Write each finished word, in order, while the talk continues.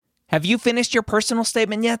Have you finished your personal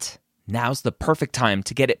statement yet? Now's the perfect time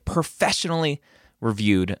to get it professionally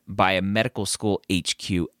reviewed by a medical school HQ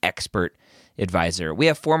expert advisor. We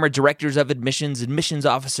have former directors of admissions, admissions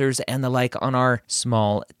officers, and the like on our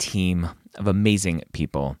small team of amazing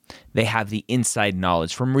people. They have the inside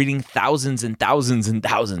knowledge from reading thousands and thousands and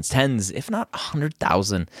thousands, tens, if not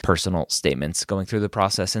 100,000 personal statements, going through the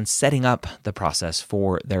process and setting up the process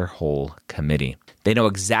for their whole committee. They know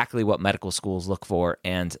exactly what medical schools look for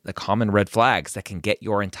and the common red flags that can get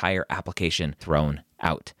your entire application thrown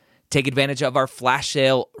out. Take advantage of our flash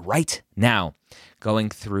sale right now, going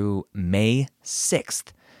through May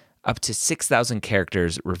 6th, up to 6,000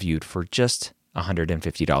 characters reviewed for just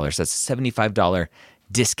 $150. That's a $75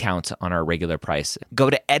 discount on our regular price. Go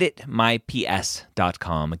to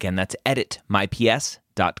editmyps.com. Again, that's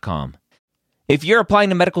editmyps.com. If you're applying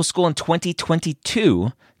to medical school in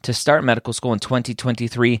 2022 to start medical school in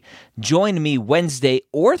 2023, join me Wednesday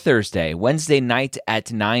or Thursday, Wednesday night at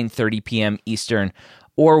 9:30 p.m. Eastern,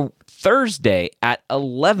 or Thursday at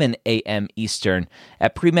 11 a.m. Eastern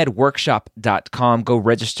at premedworkshop.com. Go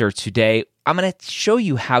register today. I'm going to show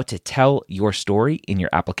you how to tell your story in your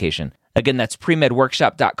application. Again, that's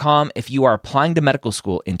premedworkshop.com. If you are applying to medical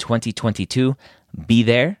school in 2022, be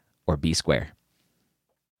there or be square.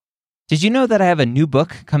 Did you know that I have a new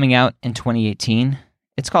book coming out in 2018?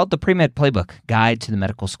 It's called The Pre-Med Playbook, Guide to the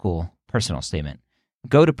Medical School Personal Statement.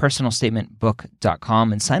 Go to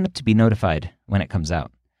personalstatementbook.com and sign up to be notified when it comes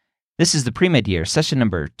out. This is the Pre-Med Year, session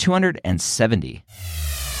number 270.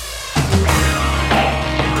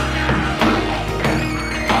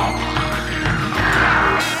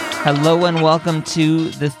 Hello and welcome to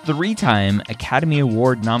the 3-time Academy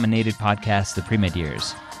Award nominated podcast, The Pre-Med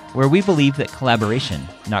Years, where we believe that collaboration,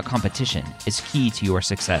 not competition, is key to your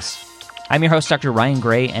success. I'm your host, Dr. Ryan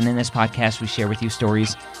Gray, and in this podcast, we share with you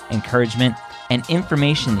stories, encouragement, and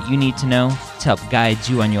information that you need to know to help guide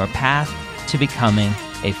you on your path to becoming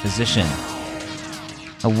a physician.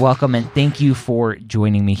 Welcome and thank you for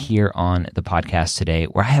joining me here on the podcast today,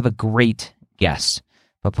 where I have a great guest.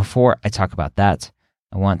 But before I talk about that,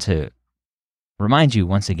 I want to remind you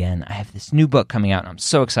once again, I have this new book coming out, and I'm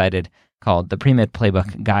so excited, called The Pre-Med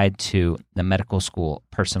Playbook, Guide to the Medical School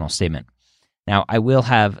Personal Statement. Now, I will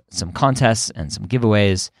have some contests and some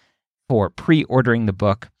giveaways for pre-ordering the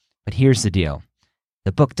book, but here's the deal.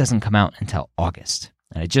 The book doesn't come out until August.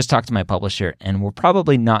 And I just talked to my publisher, and we're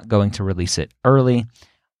probably not going to release it early.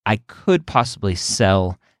 I could possibly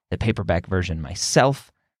sell the paperback version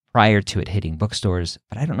myself prior to it hitting bookstores,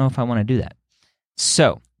 but I don't know if I want to do that.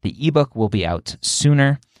 So the ebook will be out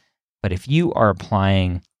sooner, but if you are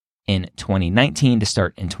applying in 2019 to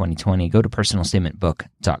start in 2020, go to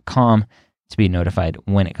personalstatementbook.com to be notified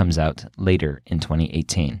when it comes out later in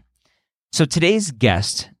 2018. So today's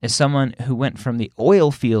guest is someone who went from the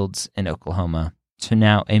oil fields in Oklahoma to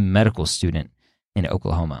now a medical student in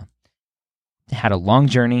Oklahoma. Had a long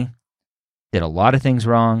journey, did a lot of things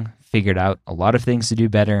wrong, figured out a lot of things to do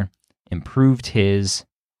better, improved his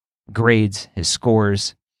grades, his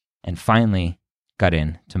scores, and finally got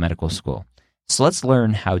into medical school. So let's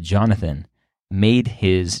learn how Jonathan made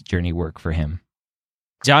his journey work for him.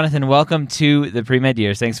 Jonathan, welcome to the Pre-Med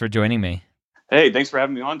Years. Thanks for joining me. Hey, thanks for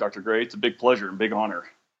having me on, Dr. Gray. It's a big pleasure and big honor.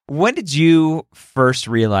 When did you first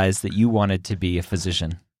realize that you wanted to be a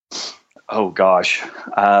physician? Oh, gosh.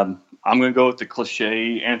 I'm going to go with the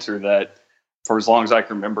cliche answer that for as long as I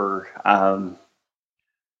can remember,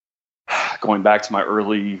 going back to my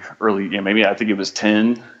early, maybe I think it was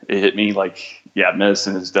 10, it hit me like,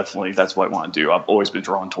 medicine is definitely, that's what I want to do. I've always been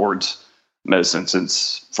drawn towards medicine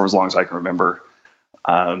since for as long as I can remember.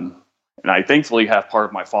 And I thankfully have part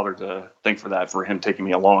of my father to thank for that, for him taking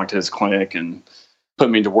me along to his clinic and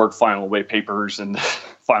putting me to work, filing away papers and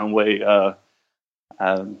filing away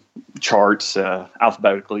charts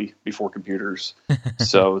alphabetically before computers.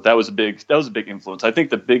 So that was a big influence. I think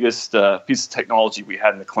the biggest piece of technology we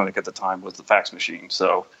had in the clinic at the time was the fax machine.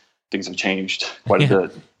 So things have changed quite a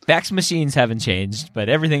bit. Fax machines haven't changed, but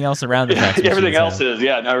everything else around the fax machines everything else is.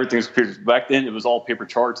 Yeah, now everything's computers. Back then it was all paper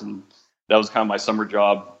charts, and that was kind of my summer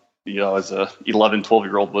job. As a 11,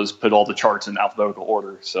 12-year-old, was put all the charts in alphabetical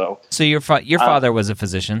order. So your father was a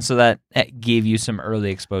physician, so that gave you some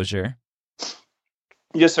early exposure.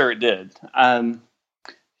 Yes, sir, it did.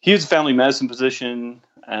 He was a family medicine physician.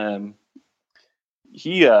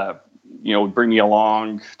 He, would bring me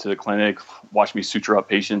along to the clinic, watch me suture up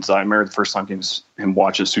patients. I remember the first time him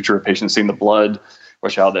watching suture up patients, seeing the blood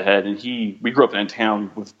rush out of the head. And we grew up in a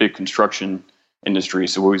town with big construction industry,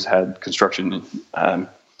 so we always had construction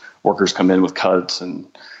workers come in with cuts and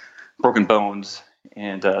broken bones.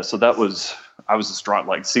 And so I was distraught,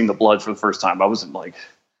 like seeing the blood for the first time. I wasn't like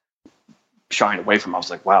shying away from. I was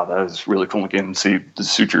like, wow, that is really cool again. See the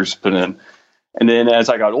sutures put in. And then as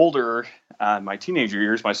I got older, my teenager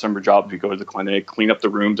years, my summer job would be go to the clinic, clean up the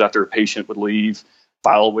rooms after a patient would leave,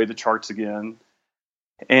 file away the charts again.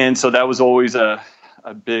 And so that was always a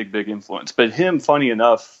big, big influence. But him, funny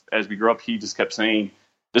enough, as we grew up, he just kept saying,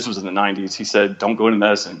 this was in the 90s, he said, don't go into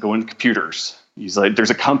medicine, go into computers. He's like, there's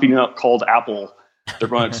a company called Apple. They're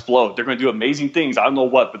going to explode. They're going to do amazing things. I don't know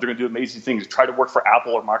what, but they're going to do amazing things. Try to work for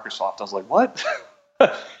Apple or Microsoft. I was like, what?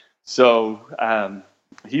 So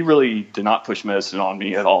he really did not push medicine on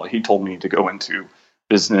me at all. He told me to go into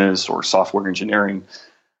business or software engineering.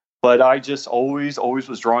 But I just always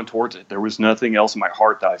was drawn towards it. There was nothing else in my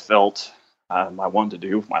heart that I felt I wanted to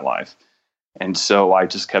do with my life. And so I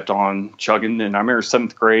just kept on chugging. And I remember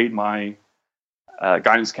 7th grade, my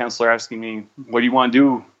guidance counselor asking me, what do you want to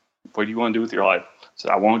do? What do you want to do with your life? I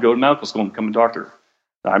said, I want to go to medical school and become a doctor.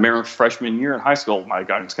 I remember freshman year in high school, my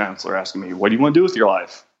guidance counselor asking me, what do you want to do with your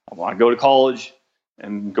life? I want to go to college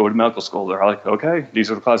and go to medical school. They're like, okay,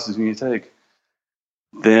 these are the classes you need to take.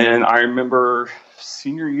 Then I remember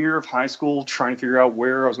senior year of high school trying to figure out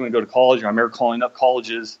where I was going to go to college. And I remember calling up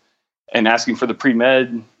colleges and asking for the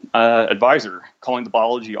pre-med advisor, calling the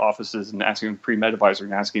biology offices and asking the pre-med advisor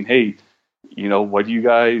and asking, hey, what do you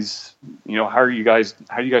guys, how do you guys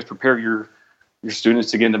prepare your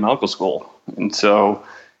students to get into medical school? And so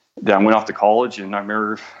then I went off to college, and I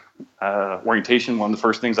remember orientation. One of the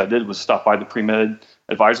first things I did was stop by the pre-med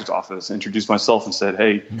advisor's office, introduce myself, and said,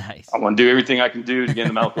 hey, nice. I want to do everything I can do to get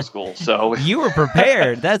into medical school. So you were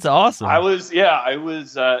prepared. That's awesome. I was.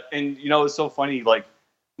 And it's so funny. Like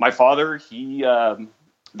my father, he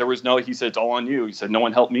said, it's all on you. He said, no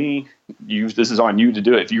one helped me. This is on you to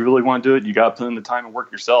do it. If you really want to do it, you got to put in the time and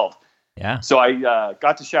work yourself. Yeah. So I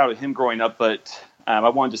got to shout at him growing up, but I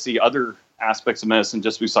wanted to see other aspects of medicine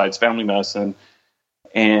just besides family medicine.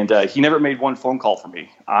 And he never made one phone call for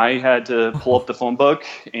me. I had to pull up the phone book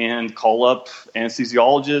and call up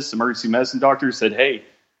anesthesiologists, emergency medicine doctors, said, hey,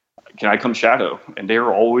 can I come shadow? And they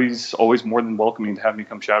were always more than welcoming to have me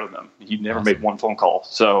come shadow them. He never made one phone call.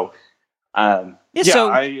 So,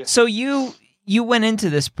 so you went into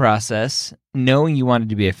this process knowing you wanted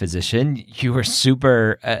to be a physician. You were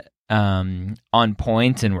super on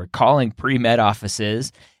point and were calling pre-med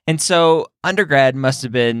offices. And so undergrad must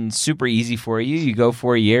have been super easy for you. You go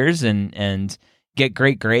 4 years and get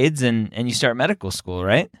great grades and you start medical school,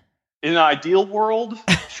 right? In an ideal world,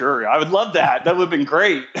 sure. I would love that. That would have been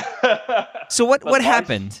great. So what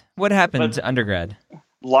happened? What happened to undergrad?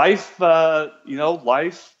 Life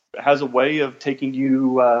has a way of taking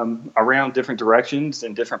you around different directions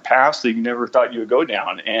and different paths that you never thought you would go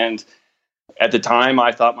down. And at the time,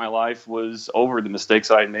 I thought my life was over. The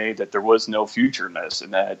mistakes I made, that there was no future in this,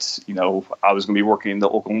 and that I was going to be working in the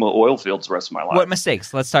Oklahoma oil fields the rest of my life. What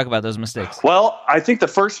mistakes? Let's talk about those mistakes. Well, I think the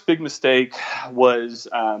first big mistake was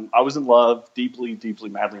I was in love, deeply, deeply,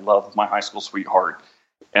 madly in love with my high school sweetheart.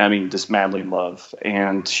 I mean, just madly in love,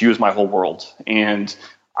 and she was my whole world. And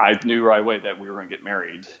I knew right away that we were going to get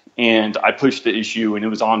married, and I pushed the issue, and it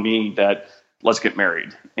was on me that let's get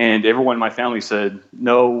married. And everyone in my family said,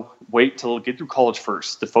 no, wait till get through college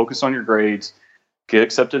first, to focus on your grades, get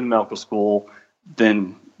accepted in medical school,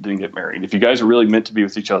 then get married. If you guys are really meant to be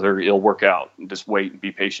with each other, it'll work out. Just wait and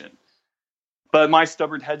be patient. But my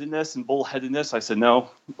stubborn-headedness and bullheadedness, I said,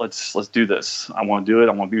 no, let's do this. I want to do it.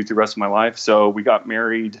 I want to be with you the rest of my life. So we got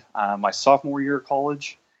married my sophomore year of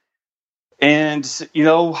college. And,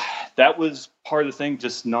 that was part of the thing,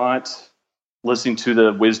 just not listening to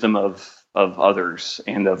the wisdom of others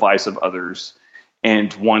and the advice of others,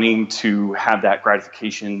 and wanting to have that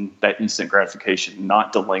gratification, that instant gratification,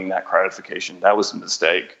 not delaying that gratification. That was a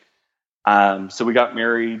mistake. So we got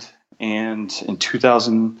married, and in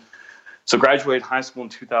 2000, so graduated high school in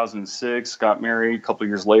 2006, got married a couple of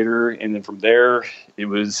years later, and then from there, it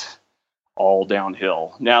was all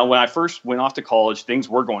downhill. Now, when I first went off to college, things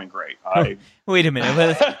were going great. Wait a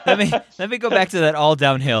minute. Let me go back to that all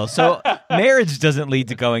downhill. So marriage doesn't lead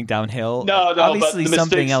to going downhill. No. Obviously,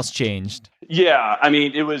 something else changed. Yeah, I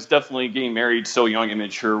mean, it was definitely getting married so young and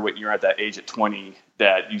immature when you're at that age at 20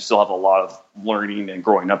 that you still have a lot of learning and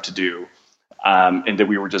growing up to do, and that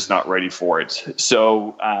we were just not ready for it.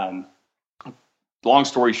 So, long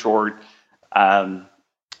story short,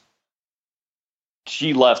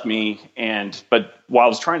 she left me, but while I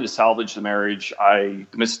was trying to salvage the marriage,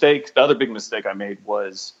 the other big mistake I made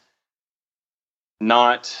was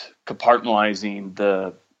not compartmentalizing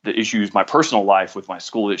the issues, my personal life with my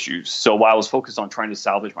school issues. So while I was focused on trying to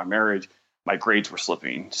salvage my marriage, my grades were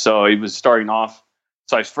slipping. So it was starting off.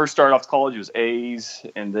 So I first started off college, it was A's,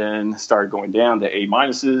 and then started going down to A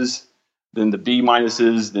minuses. then the B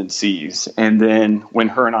minuses, then C's. And then when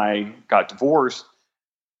her and I got divorced,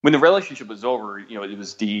 when the relationship was over, it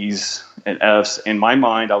was D's and F's. In my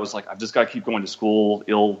mind, I was like, I've just got to keep going to school.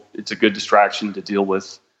 It's a good distraction to deal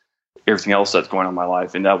with everything else that's going on in my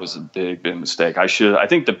life. And that was a big, big mistake. I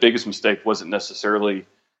think the biggest mistake wasn't necessarily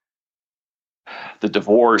the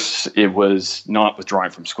divorce. It was not withdrawing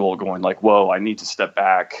from school, going like, whoa, I need to step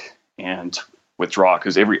back and withdraw,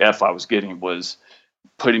 because every F I was getting was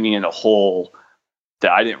putting me in a hole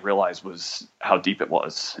that I didn't realize was how deep it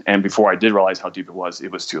was. And before I did realize how deep it was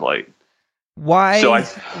too late. Why? So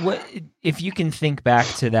what, if you can think back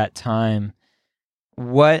to that time,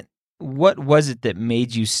 what was it that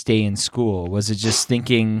made you stay in school? Was it just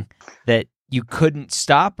thinking that you couldn't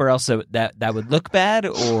stop, or else that would look bad,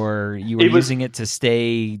 or you were using it to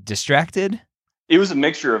stay distracted? It was a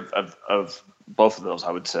mixture of both of those,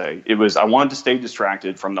 I would say. I wanted to stay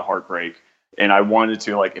distracted from the heartbreak. And I wanted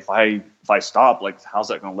to, like, if I stop, like, how's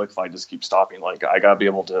that going to look if I just keep stopping? Like, I got to be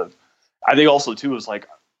able to. I think also too was like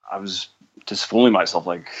I was just fooling myself,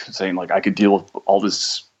 like saying like I could deal with all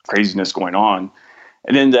this craziness going on.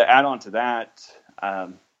 And then to add on to that,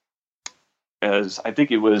 as I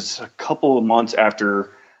think it was a couple of months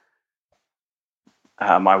after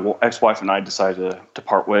my ex-wife and I decided to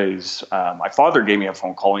part ways, my father gave me a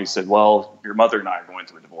phone call and he said, "Well, your mother and I are going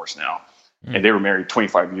through a divorce now." And they were married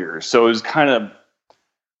 25 years. So it was kind of,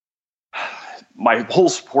 my whole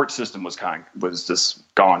support system was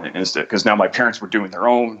just gone in an instant, because now my parents were dealing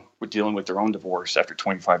with their own divorce after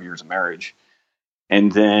 25 years of marriage.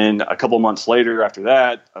 And then a couple of months later after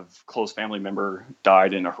that, a close family member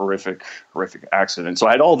died in a horrific accident. So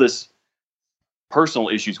I had all this personal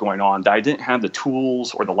issues going on that I didn't have the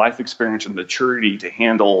tools or the life experience or the maturity to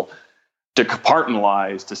handle, to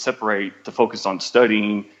compartmentalize, to separate, to focus on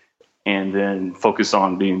studying, and then focus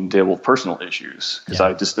on deal with personal issues, because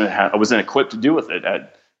I just I wasn't equipped to deal with it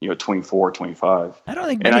at 24, 25. I don't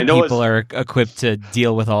think many people are equipped to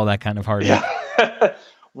deal with all that kind of hardship. Yeah.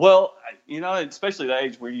 Well, especially that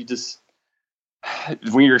age where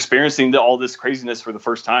when you're experiencing all this craziness for the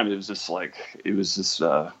first time, it was this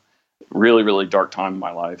really, really dark time in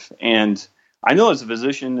my life. And I know as a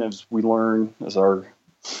physician, as we learn, as our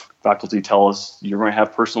faculty tell us, you're going to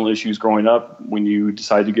have personal issues growing up. When you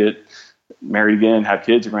decide to get married again, have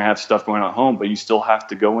kids, you're going to have stuff going on at home, but you still have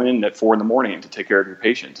to go in at 4 a.m. to take care of your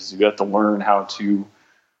patients. So you have to learn how to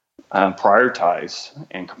prioritize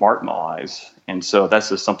and compartmentalize. And so that's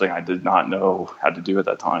just something I did not know how to do at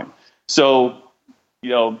that time. So,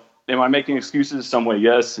 am I making excuses? Some way,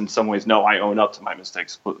 yes. In some ways, no. I own up to my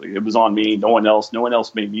mistakes completely. It was on me. No one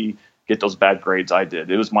else made me get those bad grades I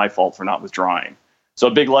did. It was my fault for not withdrawing. So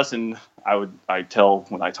a big lesson I tell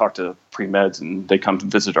when I talk to pre-meds and they come to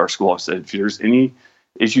visit our school, I said, if there's any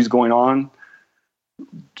issues going on,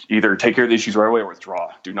 either take care of the issues right away or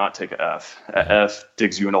withdraw. Do not take an F. An F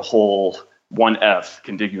digs you in a hole. One F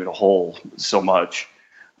can dig you in a hole so much.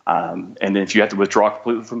 And then if you have to withdraw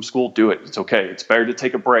completely from school, do it. It's okay. It's better to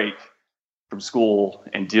take a break from school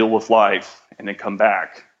and deal with life and then come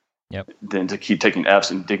back than to keep taking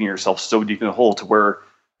Fs and digging yourself so deep in the hole to where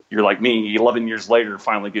you're like me, 11 years later,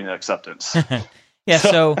 finally getting acceptance.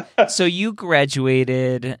 Yeah. So you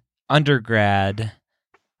graduated undergrad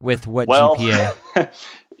with what GPA?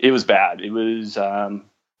 It was bad. It was, I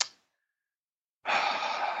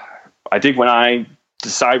think when I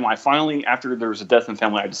finally, after there was a death in the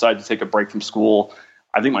family, I decided to take a break from school.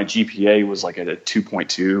 I think my GPA was like at a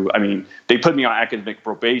 2.2. I mean, they put me on academic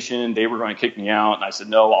probation. They were going to kick me out. And I said,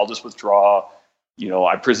 no, I'll just withdraw.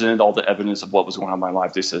 I presented all the evidence of what was going on in my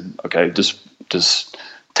life. They said, okay, just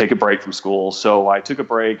take a break from school. So I took a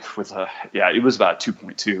break with it was about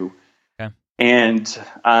 2.2. Okay. And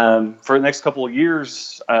for the next couple of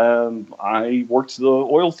years, I worked the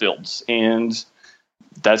oil fields, and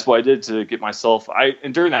that's what I did to get myself.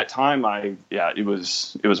 And during that time, it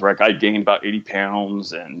was wreck. I gained about 80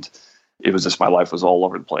 pounds, and it was just, my life was all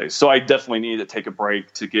over the place. So I definitely needed to take a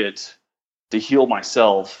break to heal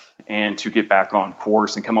myself and to get back on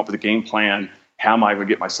course and come up with a game plan. How am I going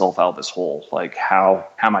to get myself out of this hole? Like, how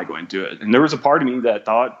am I going to do it? And there was a part of me that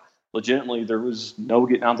thought legitimately there was no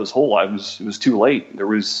getting out of this hole. It was too late. I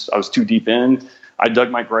was too deep in. I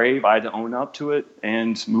dug my grave. I had to own up to it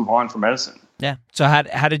and move on for medicine. Yeah. So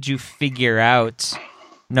how did you figure out,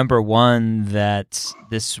 number one, that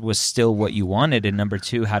this was still what you wanted, and number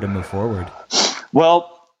two, how to move forward?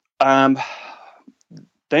 Well,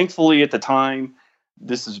 thankfully at the time,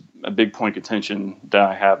 this is a big point of contention that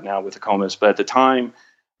I have now with the Comas, but at the time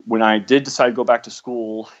when I did decide to go back to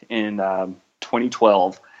school in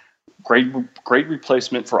 2012, grade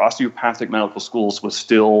replacement for osteopathic medical schools was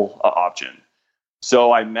still an option.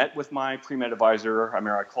 So I met with my pre-med advisor. I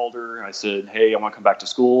remember I called her and I said, hey, I want to come back to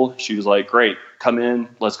school. She was like, great, come in.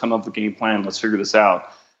 Let's come up with a game plan. Let's figure this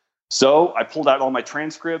out. So I pulled out all my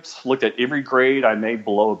transcripts, looked at every grade I made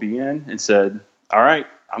below a B in, and said, all right,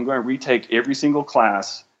 I'm going to retake every single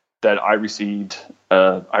class that I received,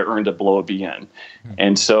 I earned a below a B in.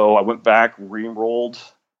 And so I went back, re-enrolled,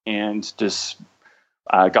 and just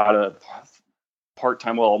got a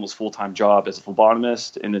part-time, well, almost full-time job as a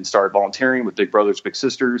phlebotomist, and then started volunteering with Big Brothers Big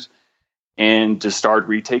Sisters, and just started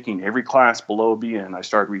retaking every class below a B in. I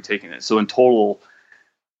started retaking it. So in total,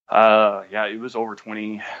 it was over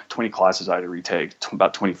 20 classes I had to retake,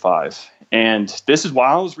 about 25. And this is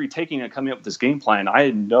while I was retaking and coming up with this game plan, I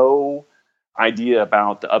had no idea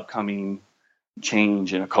about the upcoming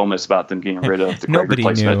change in ACOMAS, about them getting rid of the grade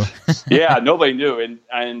replacement. Yeah, nobody knew.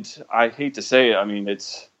 And I hate to say it, I mean,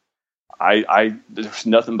 there's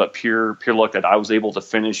nothing but pure luck that I was able to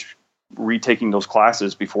finish retaking those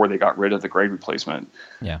classes before they got rid of the grade replacement.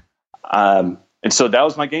 Yeah. And so that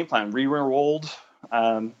was my game plan. Re-enrolled.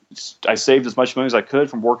 I saved as much money as I could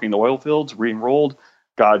from working the oil fields, re-enrolled,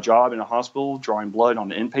 got a job in a hospital drawing blood on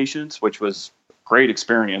the inpatients, which was a great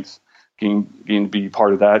experience. Getting to be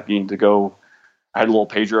part of that, getting to go, I had a little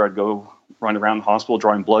pager. I'd go run around the hospital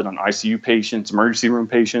drawing blood on ICU patients, emergency room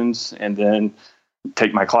patients, and then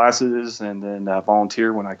take my classes and then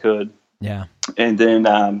volunteer when I could. Yeah. And then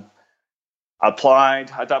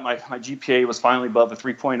applied. I thought my GPA was finally above a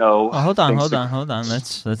 3.0. Oh, hold on.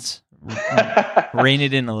 Let's rein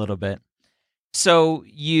it in a little bit. So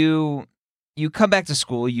you come back to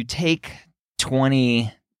school, you take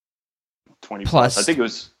 20 plus. I think it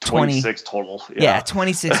was 26 total. Yeah,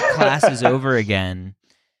 26 classes over again.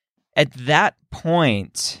 At that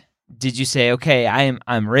point, did you say, okay,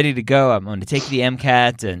 I'm ready to go. I'm going to take the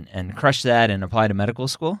MCAT and crush that and apply to medical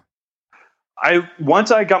school?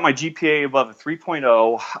 Once I got my GPA above a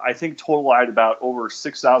 3.0, I think total I had about over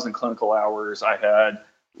 6,000 clinical hours. I had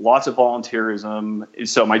lots of volunteerism.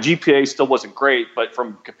 So my GPA still wasn't great, but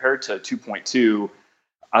compared to 2.2,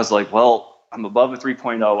 I was like, well, I'm above a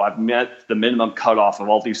 3.0. I've met the minimum cutoff of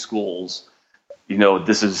all these schools.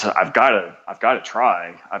 I've got to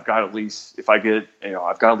try. I've got at least, if I get,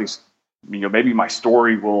 I've got at least, maybe my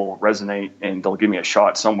story will resonate and they'll give me a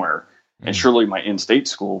shot somewhere. And surely my in-state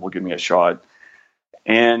school will give me a shot.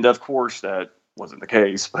 And of course that wasn't the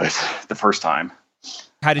case, but the first time.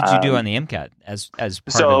 How did you do on the MCAT as part of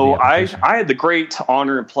the application? I had the great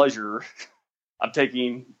honor and pleasure of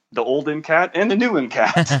taking the old MCAT and the new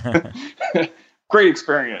MCAT. Great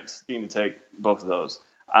experience getting to take both of those.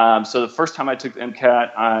 So the first time I took the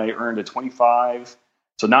MCAT, I earned a 25.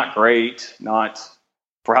 So not great, not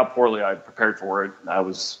for how poorly I prepared for it. That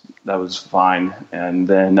was fine. And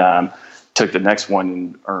then took the next one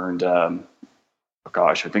and earned, I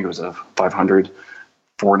think it was a 500,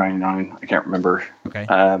 499. I can't remember. Okay.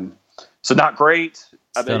 So not great.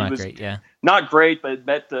 Still not great, yeah. Not great, but it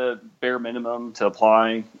met the bare minimum to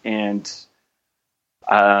apply. And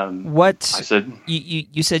what I said,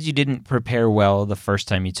 you said you didn't prepare well the first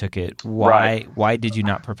time you took it. Why? Right. Why did you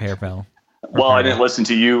not prepare well? Well, I didn't listen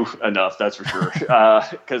to you enough, that's for sure.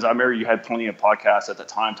 Because I remember you had plenty of podcasts at the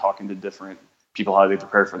time talking to different people how they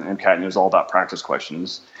prepared for the MCAT, and it was all about practice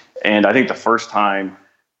questions. And I think the first time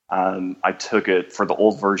I took it for the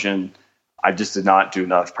old version, I just did not do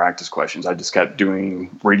enough practice questions. I just kept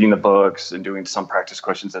reading the books and doing some practice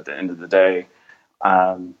questions at the end of the day.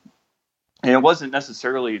 And it wasn't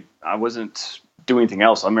necessarily, I wasn't doing anything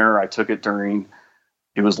else. I remember I took it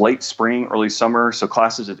it was late spring, early summer, so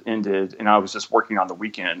classes had ended, and I was just working on the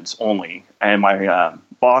weekends only. And my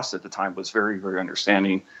boss at the time was very, very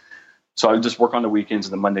understanding. So I would just work on the weekends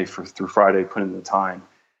and the Monday through Friday, put in the time.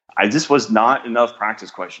 I just was not enough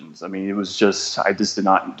practice questions. I mean, I just did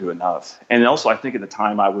not do enough. And also, I think at the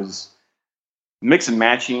time I was mix and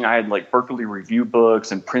matching. I had like Berkeley review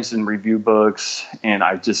books and Princeton review books. And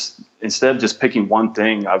instead of just picking one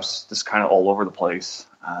thing, I was just kind of all over the place.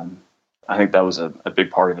 I think that was a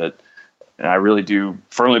big part of it. And I really do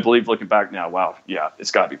firmly believe, looking back now, wow, yeah,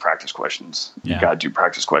 it's got to be practice questions. You got to do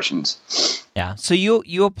practice questions. Yeah. So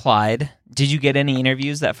you applied. Did you get any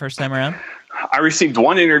interviews that first time around? I received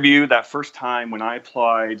one interview that first time when I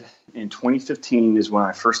applied in 2015 is when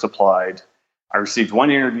I first applied. I received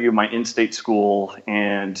one interview in my in-state school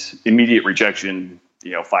and immediate rejection,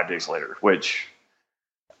 5 days later, which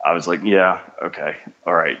I was like, yeah, okay,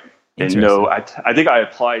 all right. And no, I think I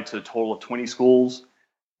applied to a total of 20 schools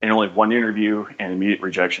and only one interview and immediate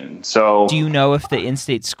rejection. So, do you know if the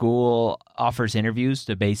in-state school offers interviews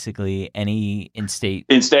to basically any in-state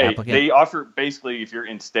applicant? They offer basically, if you're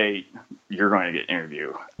in-state, you're going to get an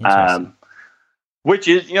interview. Which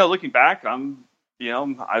is, looking back, I'm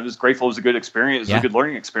I was grateful. It was a good experience. It was a good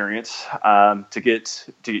learning experience to get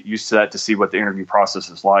used to that, to see what the interview process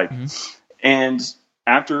is like. Mm-hmm. And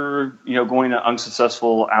after, going an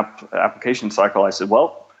unsuccessful application cycle, I said,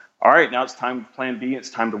 well, all right, now it's time to plan B. It's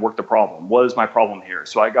time to work the problem. What is my problem here?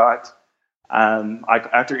 So I got,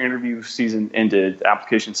 after interview season ended, the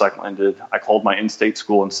application cycle ended, I called my in-state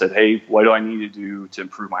school and said, hey, what do I need to do to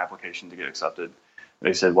improve my application to get accepted?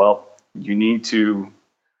 They said, well, you need to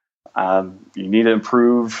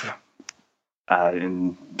improve,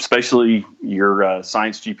 in especially your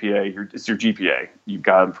science GPA. It's your GPA. You've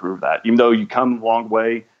got to improve that. Even though you come a long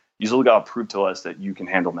way, you still got to prove to us that you can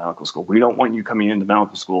handle medical school. We don't want you coming into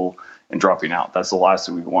medical school and dropping out. That's the last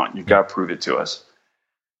thing we want. You've got to prove it to us.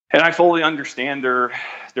 And I fully understand their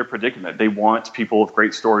predicament. They want people with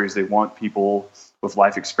great stories. They want people with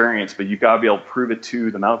life experience, but you've got to be able to prove it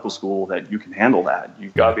to the medical school that you can handle that.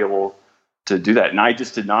 You've got to be able to do that. And I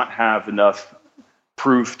just did not have enough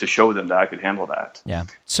proof to show them that I could handle that. Yeah.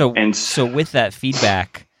 So with that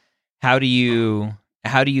feedback, how do you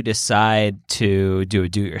decide to do a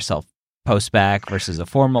do-it-yourself post-bac versus a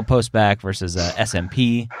formal post-bac versus a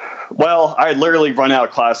SMP? Well, I literally run out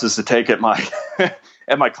of classes to take at my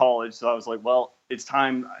at my college, so I was like, well, it's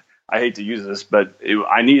time. I hate to use this, but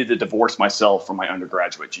I needed to divorce myself from my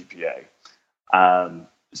undergraduate GPA.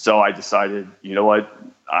 So I decided, you know what,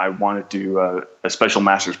 I want to do a special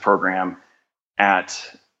master's program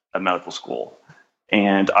at a medical school.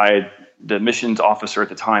 And the admissions officer at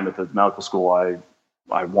the time at the medical school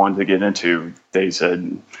I wanted to get into, they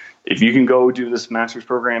said, if you can go do this master's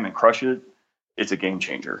program and crush it, it's a game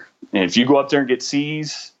changer. And if you go up there and get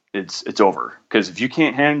C's, it's over. Because if you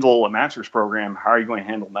can't handle a master's program, how are you going to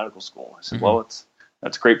handle medical school? I said, well,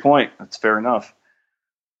 that's a great point. That's fair enough.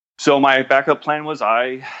 So my backup plan was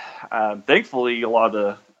thankfully, a lot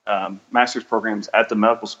of the master's programs at the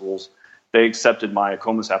medical schools, they accepted my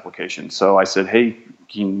ACOMAS application. So I said, hey,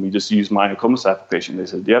 can we just use my ACOMAS application? They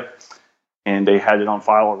said, yep. And they had it on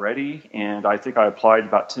file already. And I think I applied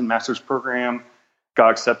about 10 master's program,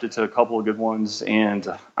 got accepted to a couple of good ones. And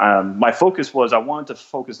my focus was I wanted to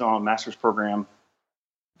focus on a master's program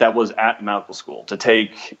that was at medical school to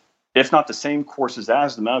take, if not the same courses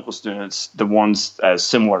as the medical students, the ones as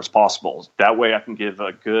similar as possible. That way I can give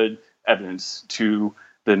a good evidence to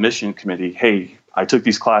the admission committee, hey, I took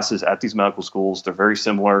these classes at these medical schools. They're very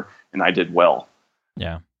similar, and I did well.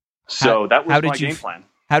 Yeah. So that was my game plan.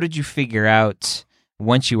 How did you figure out,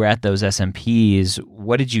 once you were at those SMPs,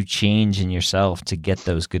 what did you change in yourself to get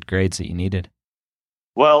those good grades that you needed?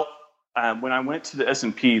 Well, when I went to the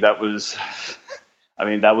SMP, that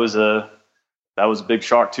was a big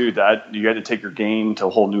shock too. That you had to take your game to a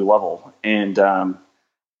whole new level. And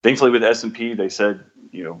thankfully, with the SMP, they said,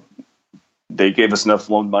 they gave us enough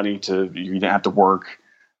loan money you didn't have to work.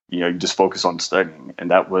 You just focus on studying.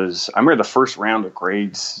 And that was, I remember the first round of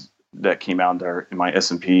grades that came out there in my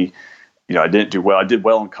SMP. I didn't do well. I did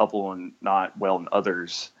well in a couple and not well in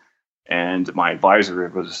others. And my advisor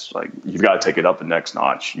was like, you've got to take it up the next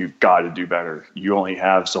notch. You've got to do better. You only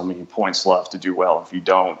have so many points left to do well. If you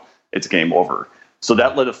don't, it's game over. So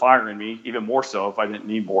that lit a fire in me, even more so if I didn't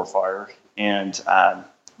need more fire. And a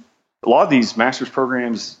lot of these master's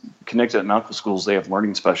programs connected at medical schools, they have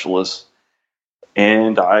learning specialists.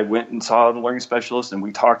 And I went and saw the learning specialist, and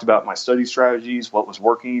we talked about my study strategies, what was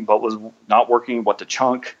working, what was not working, what to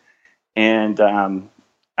chunk. And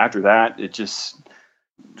after that,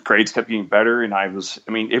 grades kept getting better. And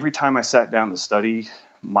every time I sat down to study,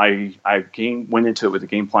 went into it with a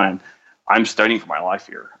game plan. I'm studying for my life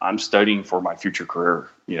here. I'm studying for my future career.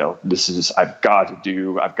 I've got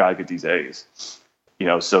to get these A's.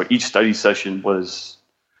 So each study session was,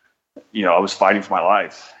 I was fighting for my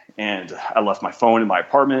life. And I left my phone in my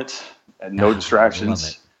apartment and no distractions.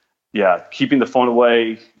 Love it. Yeah, keeping the phone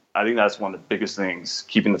away. I think that's one of the biggest things,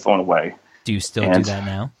 keeping the phone away. Do you still do that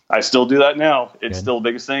now? I still do that now. It's Good. Still the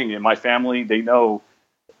biggest thing. And my family, they know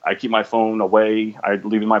I keep my phone away. I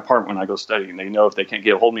leave it in my apartment when I go study. And they know if they can't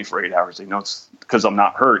get a hold of me for 8 hours, they know it's because I'm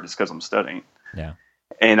not hurt. It's because I'm studying. Yeah.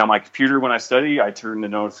 And on my computer, when I study, I turn the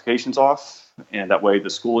notifications off. And that way the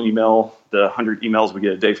school email, the 100 emails we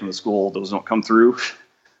get a day from the school, those don't come through.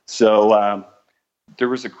 So you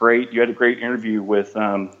had a great interview with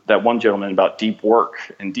that one gentleman about deep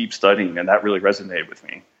work and deep studying, and that really resonated with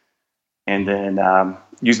me. And then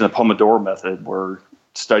using the Pomodoro method, where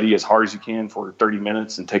study as hard as you can for 30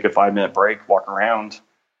 minutes and take a 5-minute break, walk around.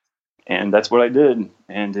 And that's what I did.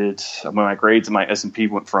 And my grades in my S&P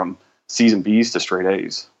went from C's and B's to straight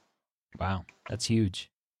A's. Wow, that's huge.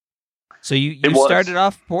 So you started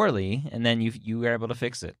off poorly, and then you were able to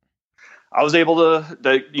fix it. I was able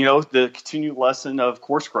the continued lesson of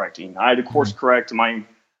course correcting. I had to course correct in my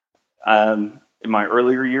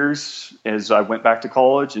earlier years as I went back to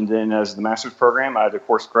college, and then as the master's program, I had to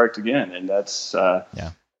course correct again, and that's and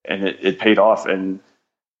it paid off. And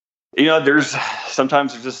there's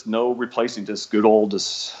just no replacing just good old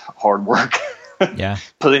just hard work. Yeah,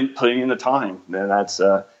 putting in the time, and that's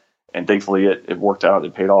and thankfully it worked out.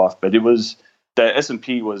 It paid off. But the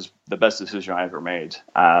SMP was the best decision I ever made.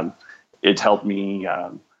 It helped me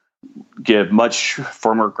give much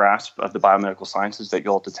firmer grasp of the biomedical sciences that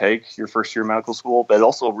you'll have to take your first year of medical school, but it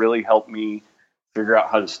also really helped me figure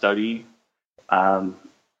out how to study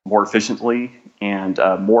more efficiently and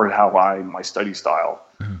more my study style.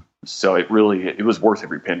 Mm-hmm. So it was worth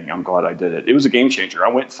every penny. I'm glad I did it. It was a game changer. I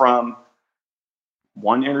went from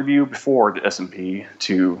one interview before the SMP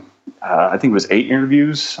to I think it was 8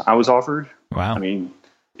 interviews I was offered. Wow. I mean,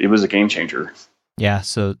 it was a game changer. Yeah,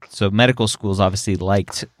 so medical schools obviously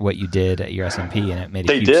liked what you did at your SMP, and it made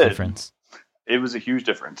a huge difference. It was a huge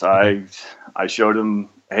difference. I showed them,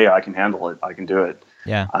 hey, I can handle it. I can do it.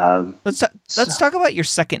 Yeah. Let's talk about your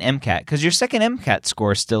second MCAT, because your second MCAT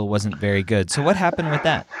score still wasn't very good. So what happened with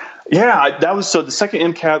that? Yeah, the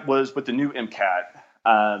second MCAT was with the new MCAT,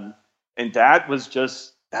 and that was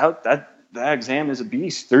just that exam is a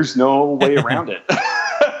beast. There's no way around it.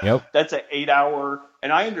 Yep. That's an 8-hour,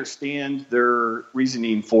 and I understand their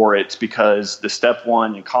reasoning for it because the step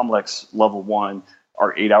 1 and complex level 1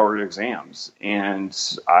 are 8-hour exams. And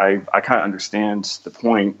I kind of understand the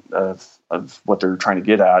point of what they're trying to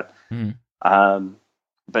get at. Mm.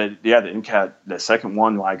 But yeah, the MCAT, the second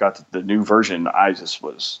one, when I got to the new version, I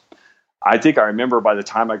think I remember by the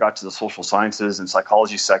time I got to the social sciences and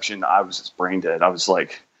psychology section, I was just brain dead. I was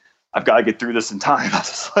like, I've got to get through this in time. I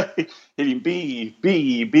was like hitting B.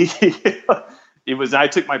 I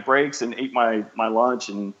took my breaks and ate my lunch.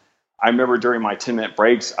 And I remember during my 10-minute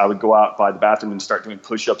breaks, I would go out by the bathroom and start doing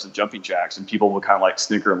push-ups and jumping jacks. And people would kind of like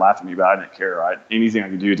snicker and laugh at me, but I didn't care. Anything I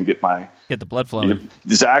could do to get the blood flowing.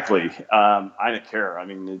 Exactly. I didn't care. I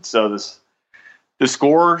mean, the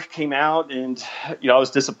score came out, and I was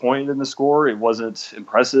disappointed in the score. It wasn't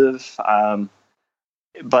impressive.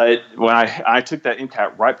 But when I took that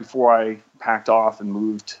MCAT right before I packed off and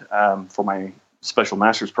moved for my special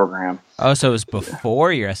master's program. Oh, so it was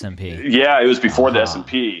before your SMP? Yeah, it was before the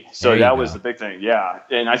SMP. So that was the big thing. Yeah,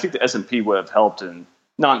 and I think the SMP would have helped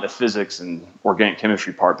not in the physics and organic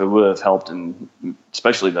chemistry part, but would have helped in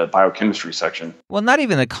especially the biochemistry section. Well, not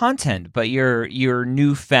even the content, but your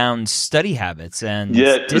newfound study habits and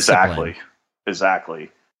discipline.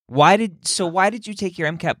 Exactly. Why did you take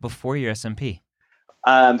your MCAT before your SMP?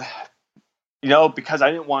 Because I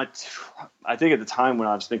didn't want I think at the time when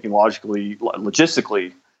I was thinking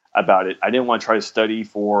logistically about it, I didn't want to try to study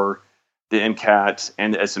for the MCAT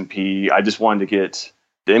and the SMP. I just wanted to get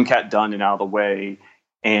the MCAT done and out of the way.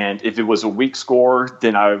 And if it was a weak score,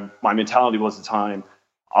 then my mentality was at the time,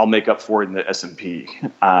 I'll make up for it in the SMP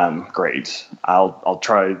grades.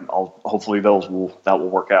 Hopefully that will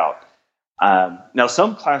work out. Now,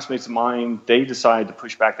 some classmates of mine, they decided to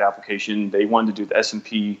push back the application. They wanted to do the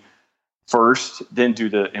SMP first, then do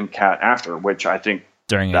the MCAT after, which I think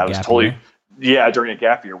during a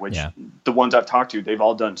gap year, which the ones I've talked to, they've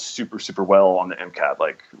all done super, super well on the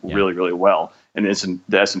MCAT, really, really well. And the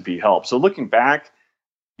SMP helped. So looking back,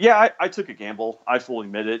 I took a gamble. I fully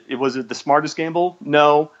admit it. Was it the smartest gamble?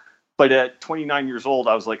 No. But at 29 years old,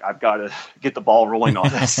 I was like, I've got to get the ball rolling on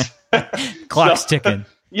this. Clock's ticking.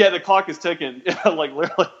 Yeah, the clock is ticking.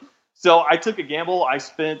 Literally. So I took a gamble. I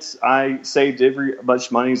saved every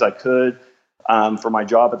much money as I could for my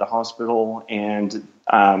job at the hospital, and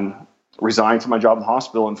resigned from my job in the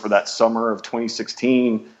hospital. And for that summer of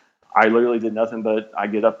 2016, I literally did nothing but I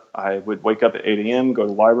would wake up at 8 a.m., go to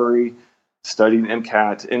the library, study the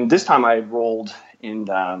MCAT. And this time I enrolled in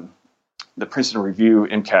the Princeton Review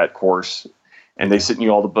MCAT course, and they sent you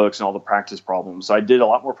all the books and all the practice problems. So I did a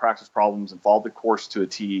lot more practice problems and followed the course to a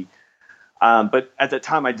T. But at that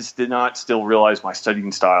time, I just did not still realize my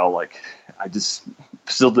studying style. I just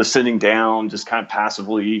still just sitting down, just kind of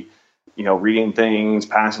passively, reading things,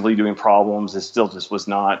 passively doing problems. It still just was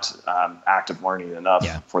not active learning enough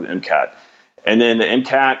for the MCAT. And then the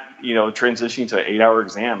MCAT, transitioning to an 8-hour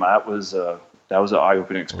exam, that was an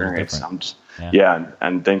eye-opening experience.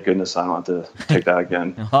 And thank goodness I don't have to take that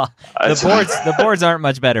again. The boards aren't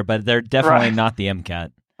much better, but they're definitely not the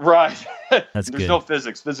MCAT. Right. That's There's good. no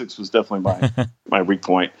physics. Physics was definitely my weak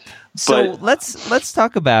point. So let's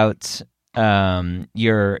talk about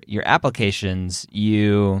your applications.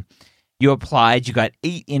 You applied. You got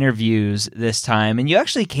 8 interviews this time, and you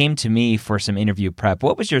actually came to me for some interview prep.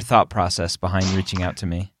 What was your thought process behind reaching out to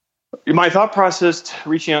me? My thought process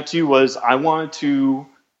reaching out to you was I wanted to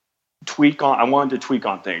tweak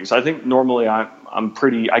on things. I think normally I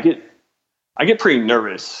get pretty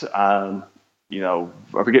nervous. I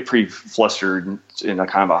get pretty flustered in a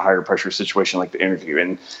kind of a higher pressure situation like the interview.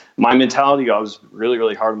 And my mentality, I was really,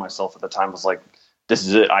 really hard on myself at the time. Was like, this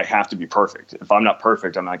is it. I have to be perfect. If I'm not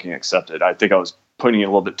perfect, I'm not going to accept it. I think I was putting a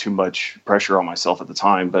little bit too much pressure on myself at the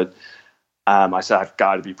time. But I said, I've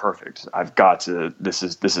got to be perfect. I've got to. This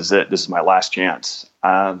is it. This is my last chance.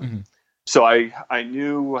 So I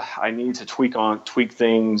knew I needed to tweak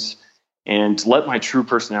things and let my true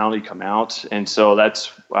personality come out. And so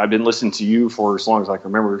I've been listening to you for as long as I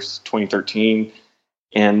can remember, 2013.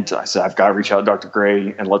 And I said, I've got to reach out to Dr.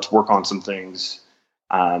 Gray and let's work on some things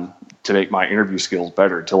to make my interview skills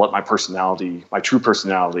better, to let my personality, my true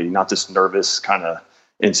personality, not this nervous kind of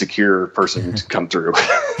insecure person come through.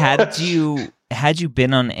 Had you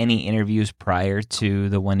been on any interviews prior to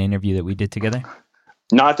the one interview that we did together?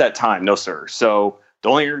 Not at that time, no, sir. So the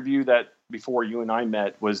only interview that before you and I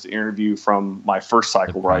met was the interview from my first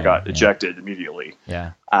cycle where I got ejected immediately.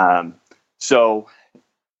 Yeah. So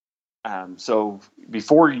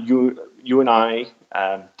before you and I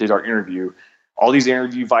did our interview, all these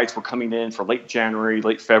interview invites were coming in for late January,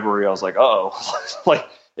 late February. I was like, like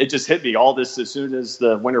it just hit me. All this as soon as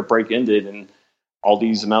the winter break ended, and all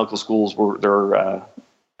these medical schools were their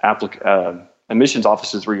admissions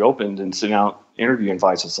offices reopened and sent out interview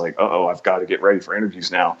invites. It's like, I've got to get ready for interviews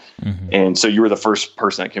now. Mm-hmm. And so you were the first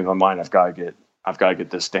person that came to my mind. I've got to get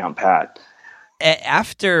this down pat.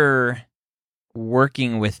 After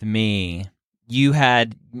working with me, you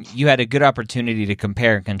had a good opportunity to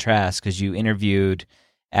compare and contrast because you interviewed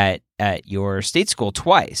at your state school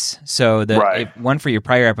twice. So one for your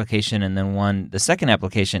prior application and then the second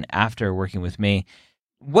application after working with me.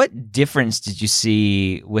 What difference did you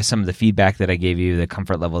see with some of the feedback that I gave you, the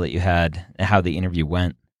comfort level that you had, and how the interview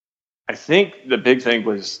went? I think the big thing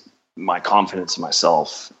was my confidence in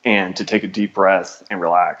myself, and to take a deep breath and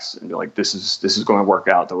relax and be like, this is going to work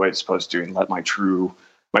out the way it's supposed to, and let my true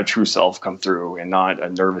self come through and not a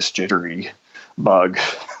nervous, jittery bug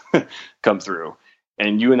come through.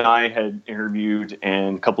 And you and I had interviewed,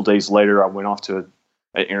 and a couple days later, I went off to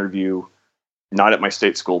an interview, not at my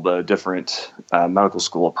state school, but a different medical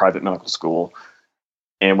school, a private medical school,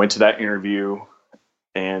 and went to that interview.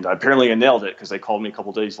 And apparently I nailed it because they called me a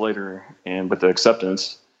couple days later and with the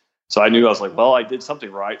acceptance. So I knew, I was like, well, I did something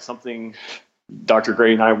right. Something Dr.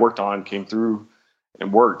 Gray and I worked on came through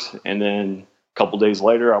and worked. And then a couple days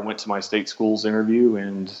later, I went to my state school's interview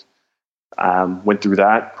and went through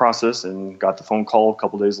that process and got the phone call a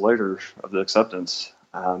couple days later of the acceptance.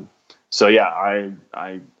 So yeah,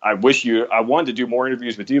 I wish I wanted to do more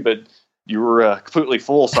interviews with you, but you were completely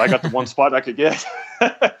full. So I got the one spot I could get.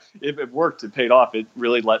 It worked. It paid off. It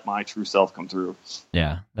really let my true self come through.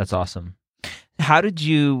 Yeah, that's awesome. How did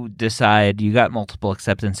you decide? You got multiple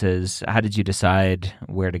acceptances. How did you decide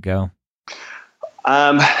where to go?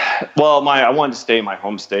 Well, I wanted to stay in my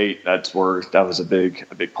home state. That was a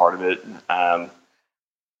big part of it. I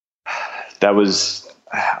would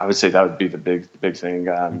say that would be the big thing.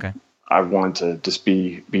 Okay. I wanted to just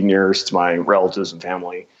be nearest to my relatives and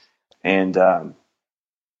family. And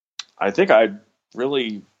I think I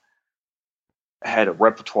really had a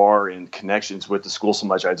repertoire and connections with the school so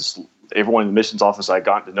much. Everyone in the admissions office, I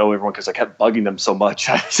got to know everyone because I kept bugging them so much.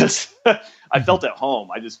 I felt at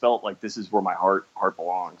home. I just felt like this is where my heart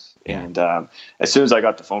belongs. Yeah. And as soon as I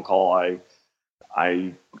got the phone call,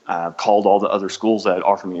 I called all the other schools that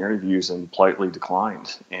offered me interviews and politely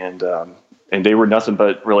declined. And they were nothing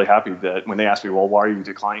but really happy that when they asked me, well, why are you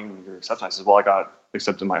declining your acceptance? I said, well, I got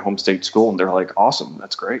accepted in my home state school. And they're like, awesome.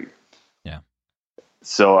 That's great. Yeah.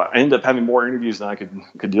 So I ended up having more interviews than I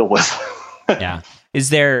could deal with. Yeah. Is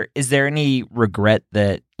there any regret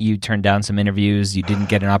that you turned down some interviews? You didn't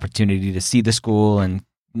get an opportunity to see the school and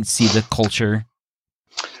see the culture?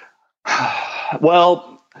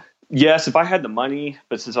 Well, yes, if I had the money,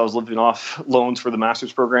 but since I was living off loans for the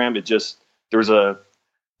master's program, there was a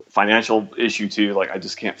financial issue too. Like I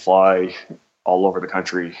just can't fly all over the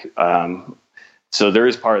country. So there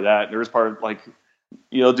is part of that. There is part of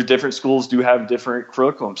the different schools do have different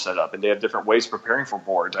curriculum set up and they have different ways of preparing for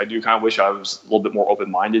boards. I do kind of wish I was a little bit more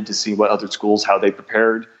open-minded to see what other schools, how they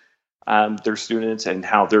prepared their students and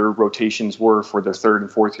how their rotations were for their third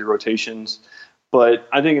and fourth year rotations. But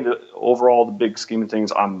I think overall, the big scheme of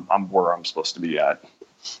things, I'm where I'm supposed to be at.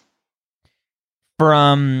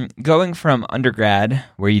 From going from undergrad,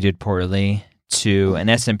 where you did poorly, to an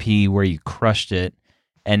SMP where you crushed it,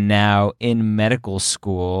 and now in medical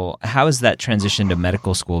school. How has that transition to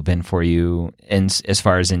medical school been for you as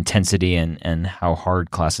far as intensity and how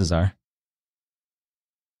hard classes are?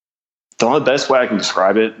 The best way I can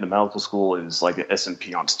describe it, the medical school is like an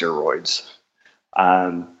SMP on steroids.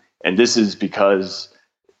 And this is because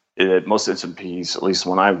most SMPs, at least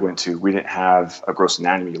when I went to, we didn't have a gross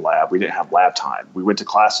anatomy lab. We didn't have lab time. We went to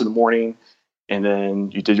class in the morning, and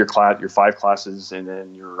then you did your 5 classes, and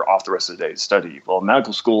then you're off the rest of the day to study. Well,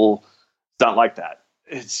 medical school, it's not like that.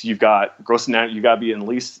 You've got gross anatomy. You got to be at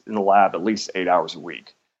least in the lab at least 8 hours a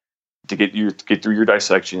week to get through your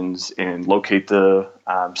dissections and locate the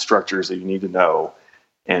structures that you need to know.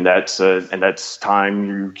 And that's time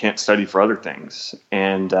you can't study for other things.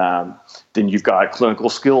 And then you've got clinical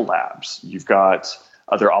skill labs. You've got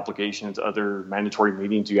other obligations, other mandatory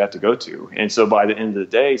meetings you have to go to. And so by the end of the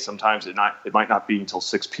day, sometimes it might not be until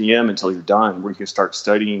 6 p.m. until you're done where you can start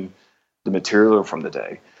studying the material from the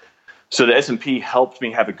day. So the SMP helped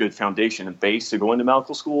me have a good foundation and base to go into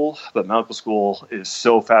medical school. But medical school is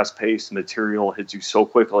so fast paced, the material hits you so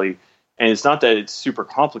quickly. And it's not that it's super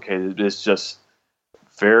complicated, it's just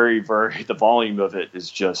very, very, the volume of it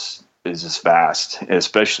is just vast,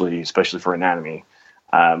 especially for anatomy,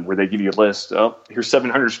 where they give you a list. Oh, here's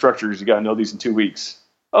 700 structures. You got to know these in 2 weeks.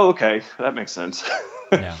 Oh, okay, that makes sense.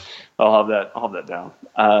 Yeah, I'll have that down.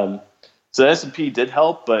 So the S&P did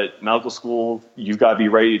help, but medical school, you've got to be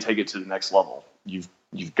ready to take it to the next level. You've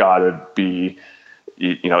got to be,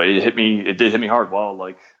 it did hit me hard. Well,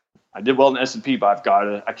 like I did well in the S&P, but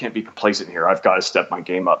I can't be complacent here. I've got to step my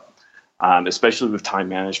game up. Especially with time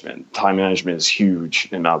management. Time management is huge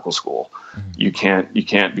in medical school. Mm-hmm. You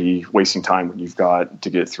can't be wasting time when you've got to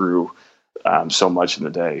get through so much in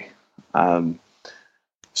the day.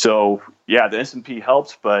 So yeah, the S&P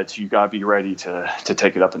helped, but you got to be ready to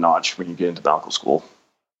take it up a notch when you get into medical school.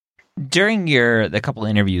 During the couple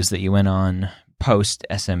interviews that you went on post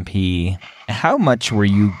SMP, how much were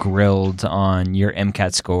you grilled on your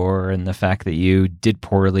MCAT score and the fact that you did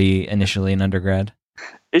poorly initially in undergrad?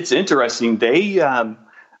 It's interesting. They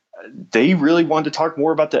really wanted to talk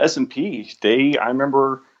more about the S&P. I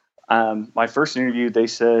remember my first interview. They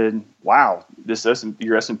said, "Wow,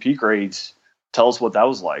 your S&P grades. Tell us what that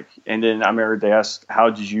was like." And then I remember they asked, "How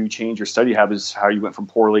did you change your study habits? How you went from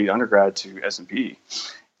poorly undergrad to S&P?"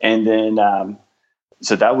 And then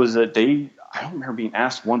so that was it. I don't remember being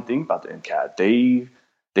asked one thing about the MCAT.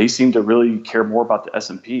 They seem to really care more about the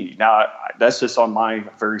S&P. Now, that's just on my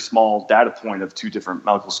very small data point of 2 different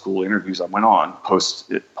medical school interviews I went on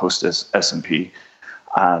post S&P.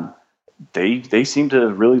 They seem to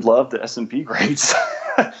really love the S&P grades,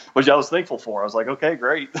 which I was thankful for. I was like, okay,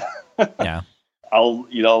 great. Yeah.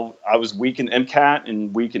 I was weak in MCAT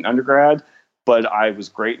and weak in undergrad, but I was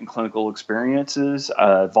great in clinical experiences,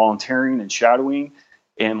 volunteering and shadowing,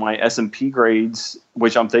 and my S&P grades,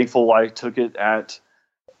 which I'm thankful I took it at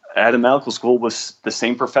a medical school with the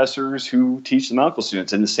same professors who teach the medical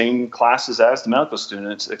students in the same classes as the medical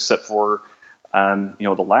students, except for,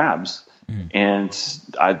 the labs. Mm. And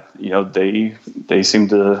they seem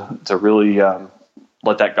to really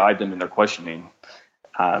let that guide them in their questioning.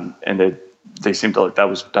 And they seemed to like that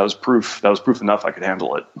was proof enough I could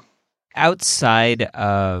handle it. Outside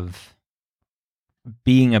of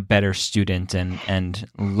being a better student and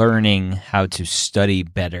learning how to study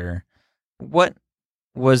better, what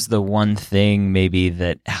was the one thing maybe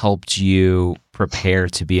that helped you prepare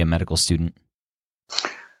to be a medical student?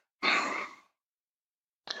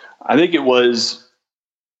 I think it was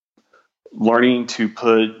learning to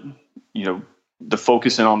put, the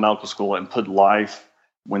focus in on medical school and put life,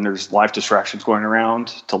 when there's life distractions going around,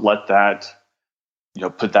 to let that,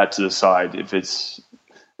 put that to the side. If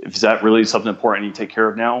that really something important I need to take care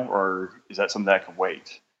of now, or is that something that can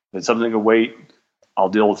wait? If it's something that can wait, I'll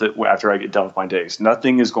deal with it after I get done with my days.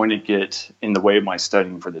 Nothing is going to get in the way of my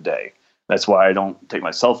studying for the day. That's why I don't take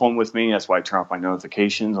my cell phone with me. That's why I turn off my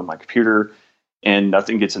notifications on my computer, and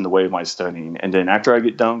nothing gets in the way of my studying. And then after I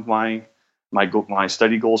get done with my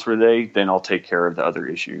study goals for the day, then I'll take care of the other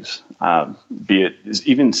issues. Be it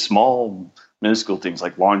even small, minuscule things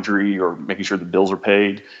like laundry or making sure the bills are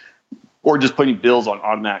paid, or just putting bills on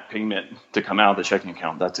automatic payment to come out of the checking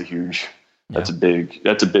account. That's a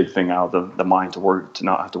big thing out of the mind to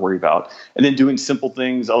not have to worry about. And then doing simple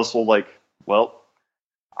things also, like, well,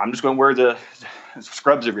 I'm just going to wear the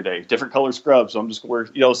scrubs every day, different color scrubs. So I'm just going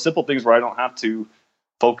to wear, simple things where I don't have to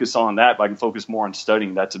focus on that, but I can focus more on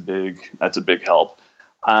studying. That's a big help.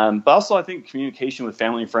 But also I think communication with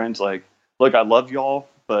family and friends, like, look, I love y'all,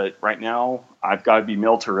 but right now I've got to be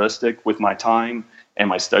militaristic with my time and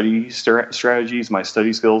my study strategies, my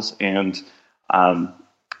study skills. And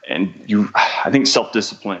I think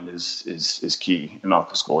self-discipline is key in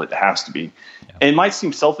medical school. It has to be. Yeah. And it might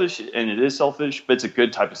seem selfish, and it is selfish, but it's a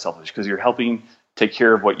good type of selfish because you're helping take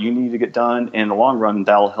care of what you need to get done. And in the long run,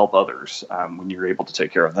 that'll help others when you're able to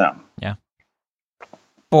take care of them. Yeah.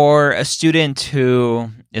 For a student who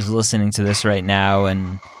is listening to this right now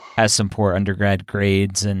and has some poor undergrad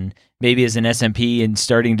grades and maybe is an SMP and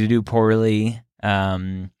starting to do poorly,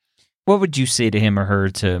 what would you say to him or her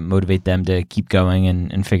to motivate them to keep going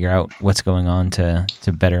and figure out what's going on to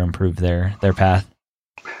better improve their path?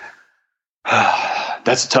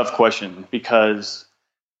 That's a tough question because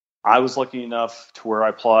I was lucky enough to where I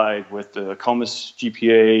applied with the COMAS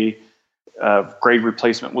GPA. Grade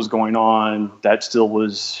replacement was going on. That still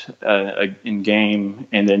was in game.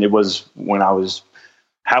 And then it was when I was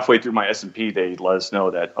halfway through my SMP, they let us know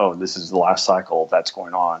that, oh, this is the last cycle that's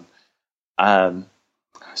going on.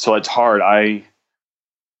 So it's hard.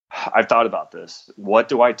 I've thought about this. What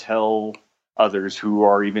do I tell others who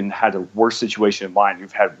are even had a worse situation in mine,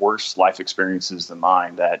 who've had worse life experiences than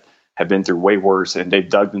mine, that have been through way worse and they've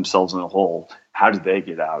dug themselves in a hole? How did they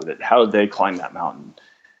get out of it? How did they climb that mountain?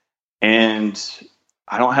 And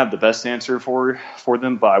I don't have the best answer for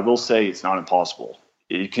them, but I will say it's not impossible.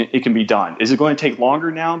 It can be done. Is it going to take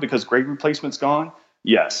longer now because grade replacement's gone?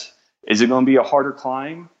 Yes. Is it going to be a harder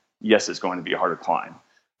climb? Yes, it's going to be a harder climb,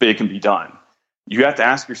 but it can be done. You have to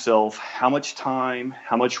ask yourself, how much time,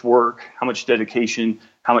 how much work, how much dedication,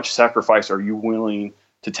 how much sacrifice are you willing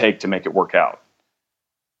to take to make it work out?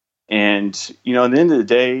 And, at the end of the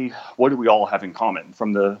day, what do we all have in common?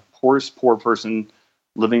 From the poorest poor person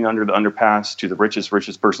living under the underpass to the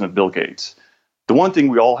richest person of Bill Gates. The one thing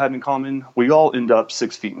we all have in common, we all end up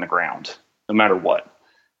 6 feet in the ground, no matter what.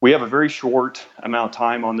 We have a very short amount of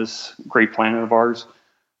time on this great planet of ours,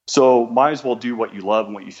 so might as well do what you love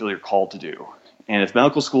and what you feel you're called to do. And if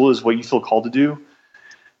medical school is what you feel called to do,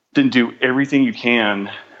 then do everything you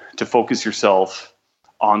can to focus yourself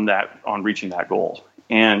on reaching that goal.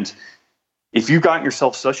 And if you've gotten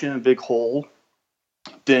yourself such in a big hole,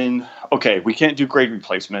 then, okay, we can't do grade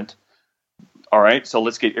replacement. All right, so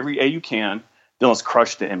let's get every A you can. Then let's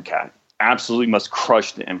crush the MCAT. Absolutely must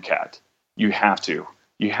crush the MCAT. You have to.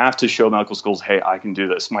 You have to show medical schools, hey, I can do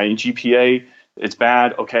this. My GPA, it's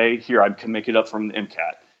bad. Okay, here, I can make it up from the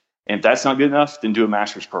MCAT. And if that's not good enough, then do a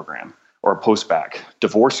master's program or a post-bac.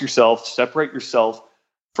 Divorce yourself, separate yourself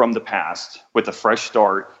from the past with a fresh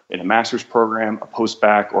start in a master's program, a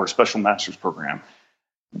post-bac, or a special master's program.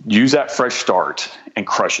 Use that fresh start and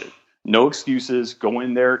crush it. No excuses. Go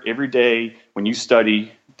in there every day when you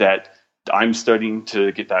study that I'm studying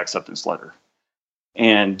to get that acceptance letter.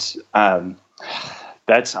 And I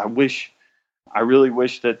really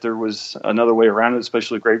wish that there was another way around it,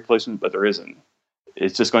 especially grade placement, but there isn't.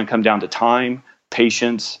 It's just going to come down to time,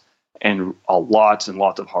 patience, and lots and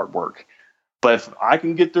lots of hard work. But if I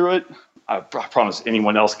can get through it, I promise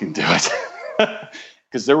anyone else can do it.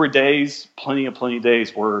 Because there were days, plenty of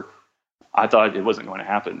days where I thought it wasn't going to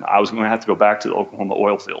happen. I was going to have to go back to the Oklahoma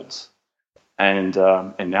oil fields. And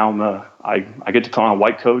now I get to put on a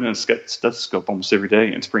white coat and a stethoscope almost every day,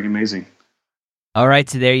 and it's pretty amazing. All right,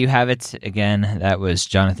 so there you have it. Again, that was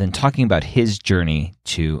Jonathan talking about his journey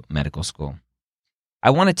to medical school. I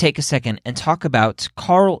want to take a second and talk about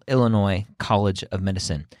Carle, Illinois College of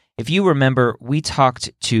Medicine. If you remember, we talked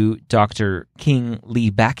to Dr. King Lee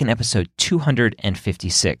back in episode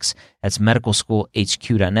 256. That's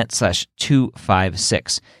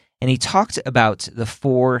medicalschoolhq.net/256. And he talked about the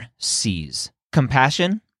 4 C's: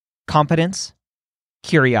 compassion, competence,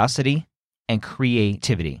 curiosity, and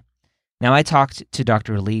creativity. Now, I talked to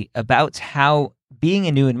Dr. Lee about how, being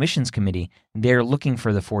a new admissions committee, they're looking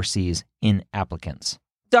for the 4 C's in applicants.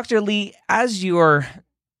 Dr. Lee, as you're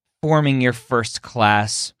forming your first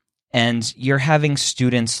class and you're having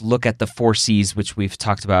students look at the 4 C's, which we've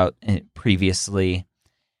talked about previously,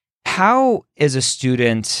 how is a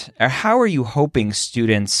student, or how are you hoping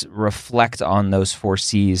students reflect on those 4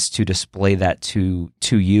 C's to display that to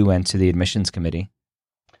you and to the admissions committee?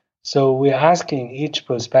 So we're asking each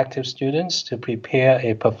prospective students to prepare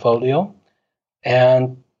a portfolio,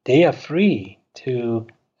 and they are free to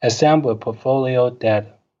assemble a portfolio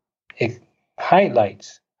that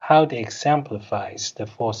highlights how they exemplifies the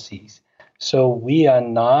 4 C's. So we are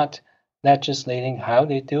not legislating how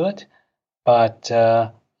they do it, but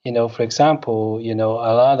for example, a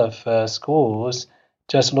lot of schools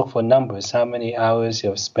just look for numbers, how many hours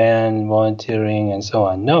you've spent volunteering and so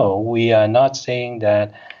on. No, we are not saying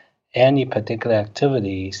that any particular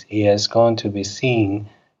activities is going to be seen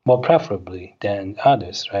more preferably than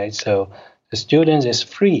others, right? So the student is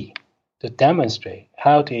free to demonstrate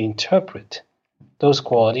how to interpret those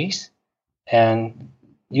qualities and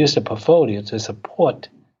use the portfolio to support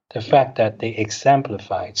the fact that they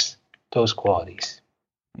exemplifies those qualities.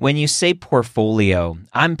 When you say portfolio,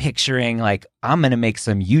 I'm picturing like I'm going to make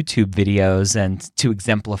some YouTube videos and to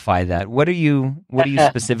exemplify that. What are you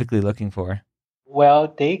specifically looking for?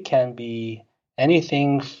 Well, they can be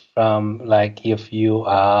anything from, like, if you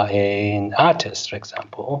are an artist, for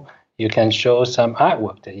example, you can show some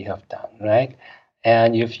artwork that you have done, right?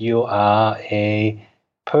 And if you are a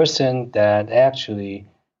person that actually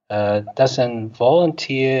doesn't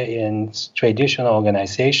volunteer in traditional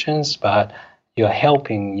organizations, but you're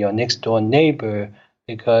helping your next door neighbor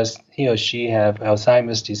because he or she have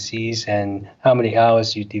Alzheimer's disease, and how many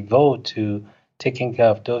hours you devote to taking care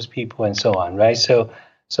of those people and so on, right? So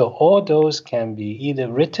all those can be either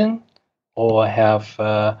written or have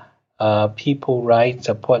people write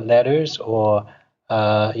support letters, or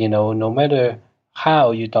no matter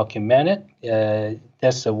how you document it,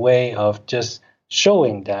 that's a way of just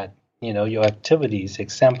showing that your activities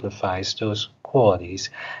exemplifies those qualities.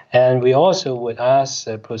 And we also would ask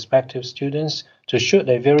prospective students to shoot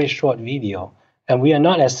a very short video. And we are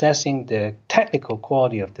not assessing the technical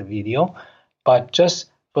quality of the video, but just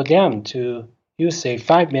for them to use, say,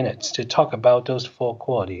 5 minutes to talk about those 4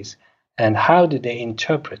 qualities and how do they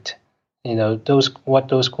interpret, what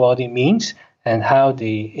those qualities means and how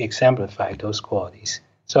they exemplify those qualities.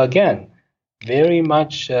 So again, very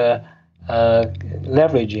much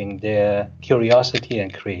leveraging their curiosity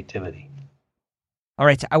and creativity. All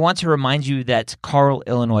right, I want to remind you that Carle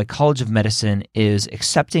Illinois College of Medicine is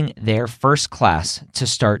accepting their first class to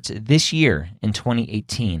start this year in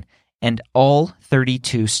 2018, and all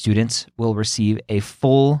 32 students will receive a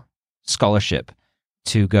full scholarship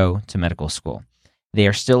to go to medical school. They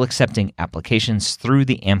are still accepting applications through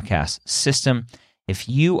the AMCAS system. If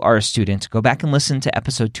you are a student, go back and listen to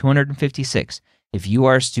episode 256. If you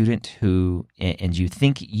are a student and you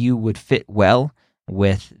think you would fit well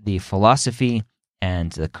with the philosophy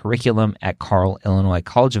and the curriculum at Carle Illinois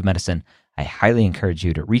College of Medicine, I highly encourage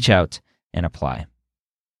you to reach out and apply.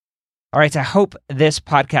 All right, I hope this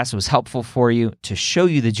podcast was helpful for you to show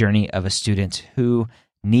you the journey of a student who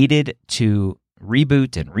needed to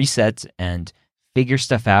reboot and reset and figure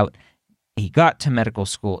stuff out. He got to medical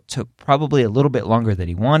school. It took probably a little bit longer than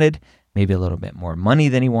he wanted, maybe a little bit more money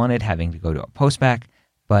than he wanted, having to go to a postbac,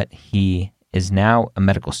 but he is now a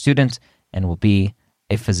medical student and will be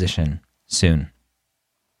a physician soon.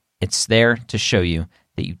 It's there to show you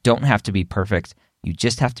that you don't have to be perfect. You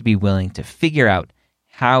just have to be willing to figure out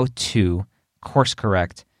how to course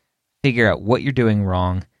correct, figure out what you're doing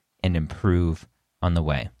wrong, and improve on the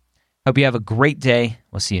way. Hope you have a great day.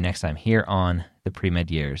 We'll see you next time here on the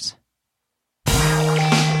Pre-Med Years.